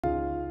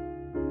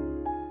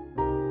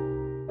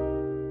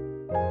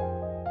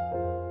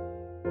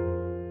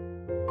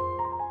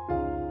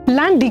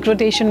Land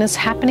degradation is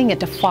happening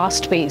at a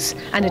fast pace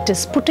and it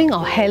is putting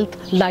our health,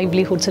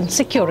 livelihoods and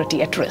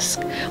security at risk.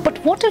 But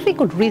what if we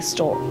could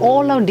restore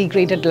all our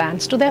degraded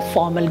lands to their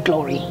former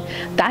glory?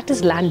 That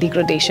is Land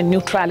Degradation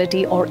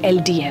Neutrality or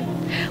LDN.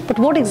 But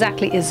what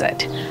exactly is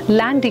it?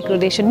 Land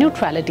Degradation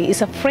Neutrality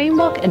is a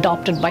framework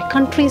adopted by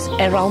countries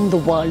around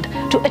the world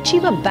to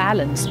achieve a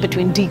balance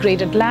between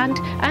degraded land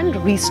and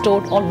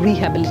restored or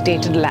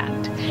rehabilitated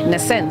land. In a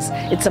sense,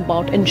 it's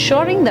about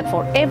ensuring that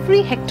for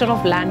every hectare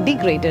of land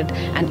degraded,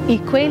 an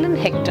equivalent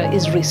hectare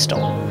is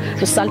restored,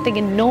 resulting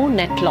in no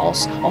net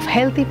loss of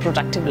healthy,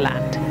 productive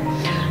land.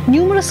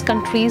 Numerous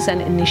countries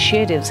and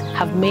initiatives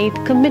have made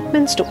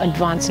commitments to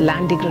advance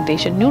land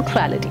degradation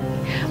neutrality.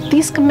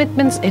 These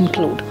commitments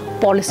include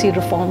policy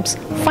reforms,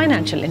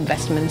 financial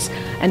investments,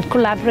 and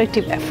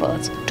collaborative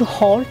efforts to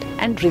halt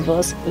and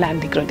reverse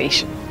land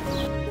degradation.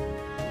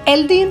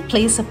 LDN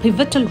plays a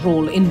pivotal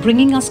role in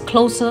bringing us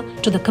closer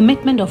to the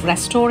commitment of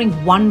restoring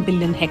 1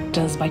 billion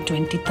hectares by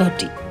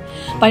 2030.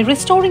 By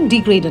restoring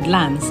degraded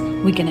lands,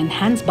 we can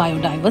enhance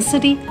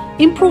biodiversity,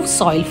 improve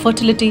soil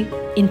fertility,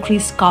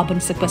 increase carbon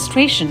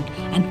sequestration,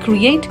 and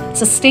create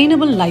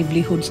sustainable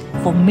livelihoods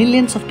for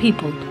millions of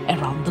people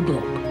around the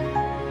globe.